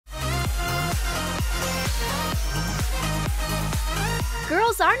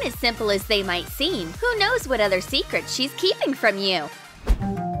Girls aren't as simple as they might seem. Who knows what other secrets she's keeping from you?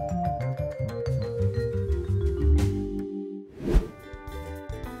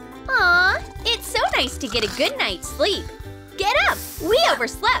 Aw, it's so nice to get a good night's sleep. Get up! We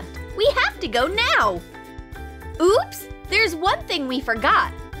overslept. We have to go now. Oops! There's one thing we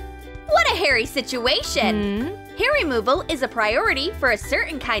forgot. What a hairy situation! Hair removal is a priority for a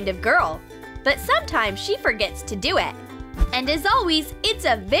certain kind of girl, but sometimes she forgets to do it. And as always, it's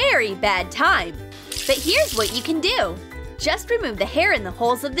a very bad time. But here's what you can do. Just remove the hair in the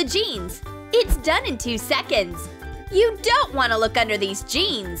holes of the jeans. It's done in 2 seconds. You don't want to look under these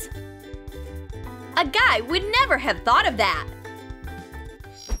jeans. A guy would never have thought of that.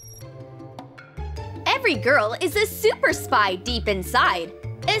 Every girl is a super spy deep inside,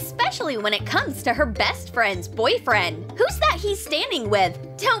 especially when it comes to her best friend's boyfriend. Who's that he's standing with?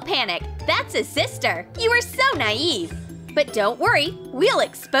 Don't panic, that's his sister. You are so naive. But don't worry, we'll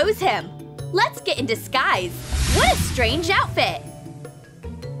expose him. Let's get in disguise. What a strange outfit.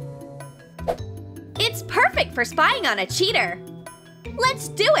 It's perfect for spying on a cheater. Let's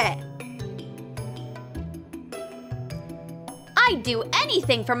do it. I'd do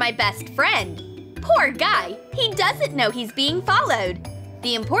anything for my best friend. Poor guy, he doesn't know he's being followed.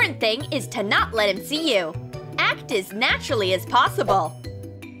 The important thing is to not let him see you. Act as naturally as possible.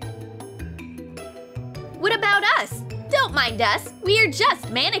 What about us? Don't mind us, we're just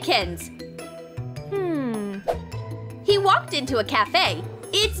mannequins. He walked into a cafe.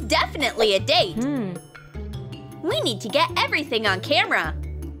 It's definitely a date. We need to get everything on camera.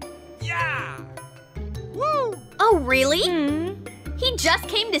 Yeah! Woo! Oh, really? He just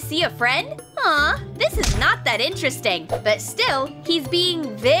came to see a friend? Aw, this is not that interesting. But still, he's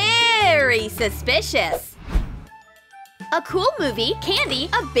being very suspicious. A cool movie, candy,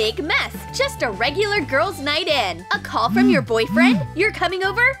 a big mess. Just a regular girls' night in. A call from your boyfriend? You're coming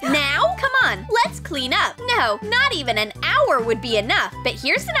over? Now? Come on, let's clean up. No, not even an hour would be enough. But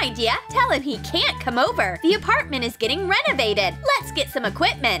here's an idea. Tell him he can't come over. The apartment is getting renovated. Let's get some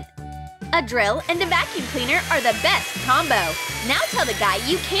equipment. A drill and a vacuum cleaner are the best combo. Now tell the guy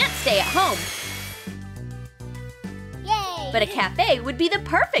you can't stay at home. Yay! But a cafe would be the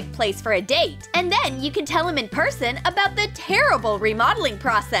perfect place for a date. And then you can tell him in person about the terrible remodeling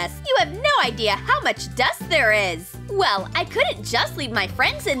process. You have no idea how much dust there is. Well, I couldn't just leave my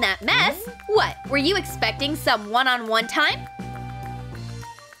friends in that mess. What, were you expecting some one-on-one time?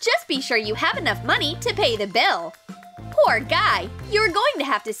 Just be sure you have enough money to pay the bill. Poor guy, you're going to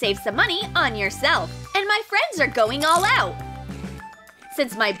have to save some money on yourself. And my friends are going all out.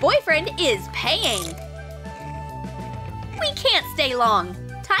 Since my boyfriend is paying. We can't stay long.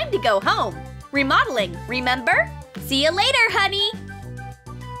 Time to go home. Remodeling, remember? See you later, honey.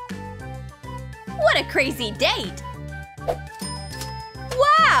 What a crazy date.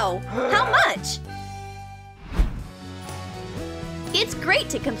 Wow, how much? It's great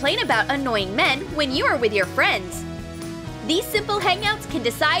to complain about annoying men when you are with your friends. These simple hangouts can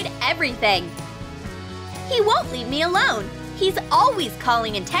decide everything. He won't leave me alone. He's always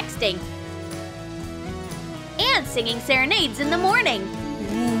calling and texting. And singing serenades in the morning.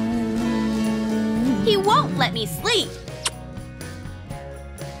 He won't let me sleep.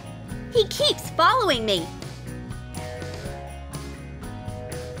 He keeps following me.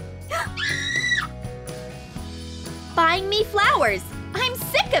 Buying me flowers. I'm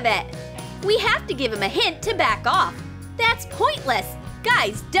sick of it. We have to give him a hint to back off. That's pointless.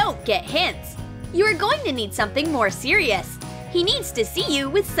 Guys don't get hints. You are going to need something more serious. He needs to see you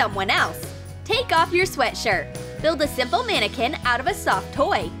with someone else. Take off your sweatshirt. Build a simple mannequin out of a soft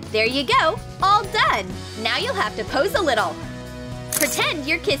toy. There you go, all done. Now you'll have to pose a little. Pretend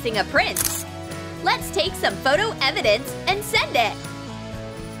you're kissing a prince. Let's take some photo evidence and send it.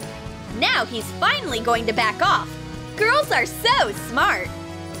 Now he's finally going to back off. Girls are so smart.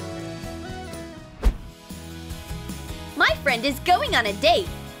 My friend is going on a date.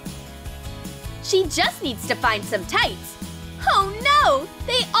 She just needs to find some tights. Oh no!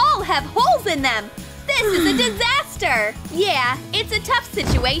 They all have holes in them! This is a disaster! Yeah, it's a tough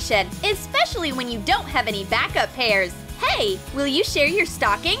situation, especially when you don't have any backup pairs. Hey, will you share your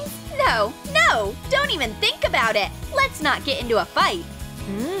stockings? No, don't even think about it. Let's not get into a fight.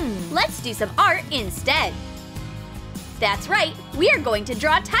 Let's do some art instead. That's right, we are going to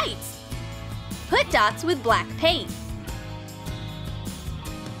draw tights. Put dots with black paint.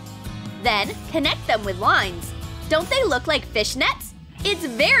 Then, connect them with lines. Don't they look like fishnets? It's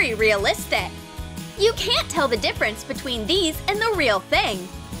very realistic. You can't tell the difference between these and the real thing.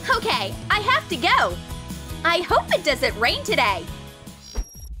 Okay, I have to go. I hope it doesn't rain today.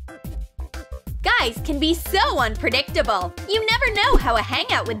 Guys can be so unpredictable. You never know how a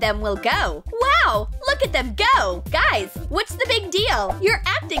hangout with them will go. Wow, look at them go! Guys, what's the big deal? You're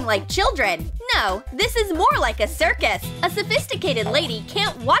acting like children. No, this is more like a circus. A sophisticated lady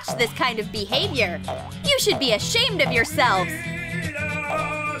can't watch this kind of behavior. You should be ashamed of yourselves.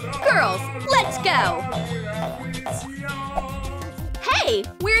 Girls, let's go! Hey,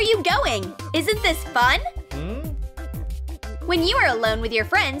 where are you going? Isn't this fun? When you are alone with your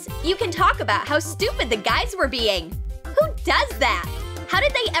friends, you can talk about how stupid the guys were being. Who does that? How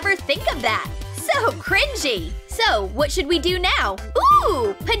did they ever think of that? So cringy! So, what should we do now?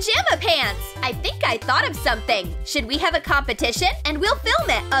 Ooh, pajama pants! I think I thought of something. Should we have a competition and we'll film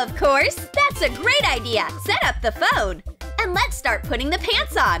it? Of course! That's a great idea! Set up the phone! And let's start putting the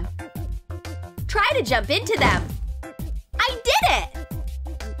pants on. Try to jump into them. I did it!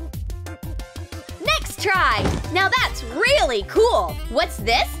 Next try! Now that's really cool! What's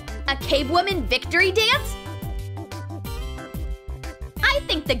this? A cavewoman victory dance? I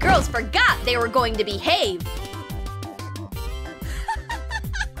think the girls forgot they were going to behave.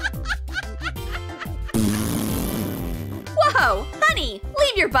 Whoa, honey,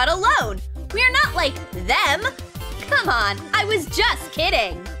 leave your butt alone. We're not like them. Come on, I was just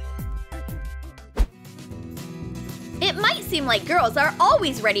kidding. It might seem like girls are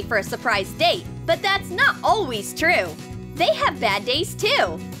always ready for a surprise date, but that's not always true. They have bad days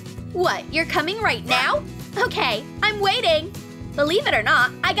too. What, you're coming right now? Okay, I'm waiting. Believe it or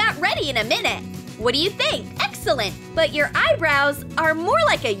not, I got ready in a minute. What do you think? Excellent! But your eyebrows are more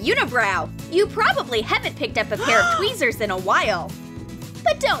like a unibrow. You probably haven't picked up a pair of tweezers in a while.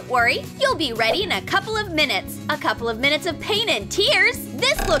 But don't worry, you'll be ready in a couple of minutes. A couple of minutes of pain and tears.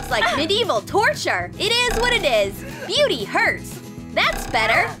 This looks like medieval torture. It is what it is. Beauty hurts. That's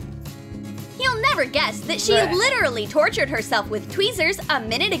better. You'll never guess that she literally tortured herself with tweezers a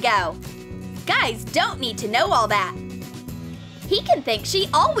minute ago. Guys don't need to know all that. He can think she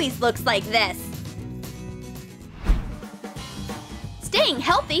always looks like this. Staying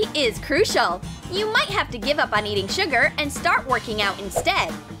healthy is crucial. You might have to give up on eating sugar and start working out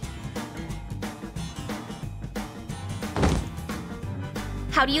instead.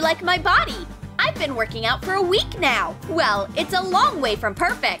 How do you like my body? I've been working out for a week now. Well, it's a long way from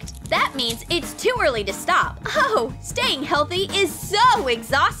perfect. That means it's too early to stop. Oh, staying healthy is so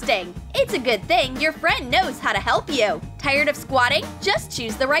exhausting. It's a good thing your friend knows how to help you. Tired of squatting? Just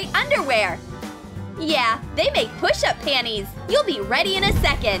choose the right underwear. Yeah, they make push-up panties. You'll be ready in a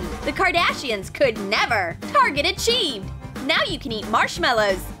second. The Kardashians could never. Target achieved. Now you can eat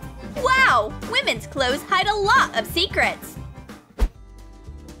marshmallows. Wow, women's clothes hide a lot of secrets.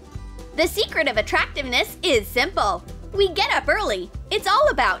 The secret of attractiveness is simple. We get up early. It's all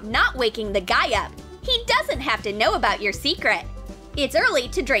about not waking the guy up. He doesn't have to know about your secret. It's early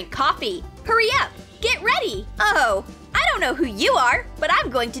to drink coffee. Hurry up, get ready. Oh, I don't know who you are, but I'm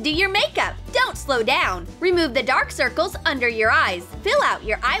going to do your makeup. Don't slow down. Remove the dark circles under your eyes. Fill out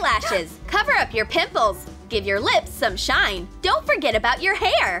your eyelashes. Cover up your pimples. Give your lips some shine. Don't forget about your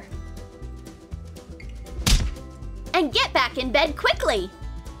hair. And get back in bed quickly.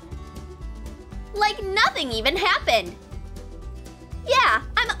 Like nothing even happened. Yeah,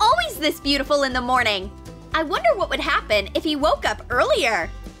 I'm always this beautiful in the morning. I wonder what would happen if he woke up earlier.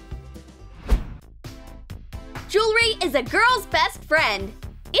 Jewelry is a girl's best friend.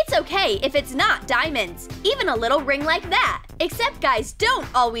 It's okay if it's not diamonds, even a little ring like that. Except guys don't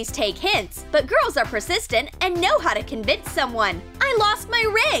always take hints, but girls are persistent and know how to convince someone. I lost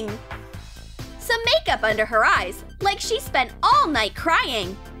my ring. Some makeup under her eyes, like she spent all night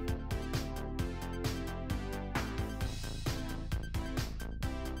crying.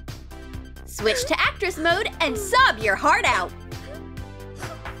 Switch to actress mode and sob your heart out.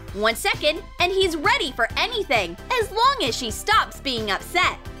 1 second, and he's ready for anything, as long as she stops being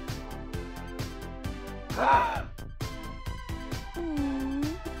upset.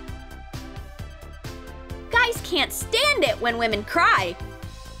 Guys can't stand it when women cry.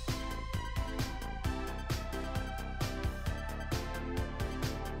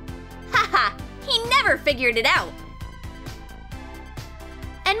 Haha, he never figured it out.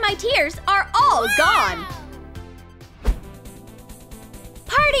 And my tears are all gone.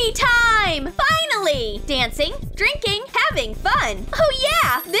 Party time! Finally! Dancing, drinking, having fun. Oh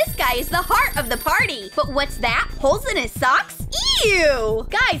yeah, this guy is the heart of the party. But what's that? Holes in his socks? Ew!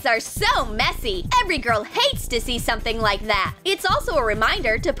 Guys are so messy. Every girl hates to see something like that. It's also a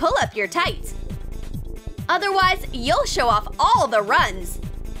reminder to pull up your tights. Otherwise, you'll show off all the runs.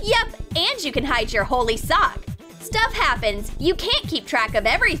 Yep, and you can hide your holy sock. Stuff happens. You can't keep track of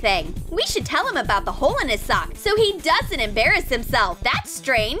everything. We should tell him about the hole in his sock so he doesn't embarrass himself. That's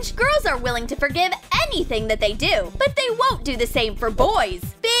strange. Girls are willing to forgive anything that they do, but they won't do the same for boys.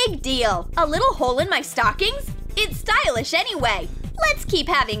 Big deal. A little hole in my stockings? It's stylish anyway. Let's keep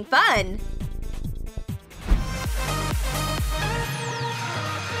having fun.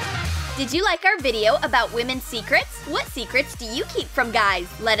 Did you like our video about women's secrets? What secrets do you keep from guys?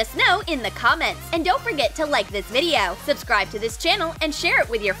 Let us know in the comments. And don't forget to like this video, subscribe to this channel, and share it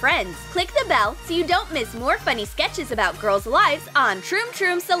with your friends. Click the bell so you don't miss more funny sketches about girls' lives on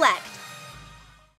Troom Select.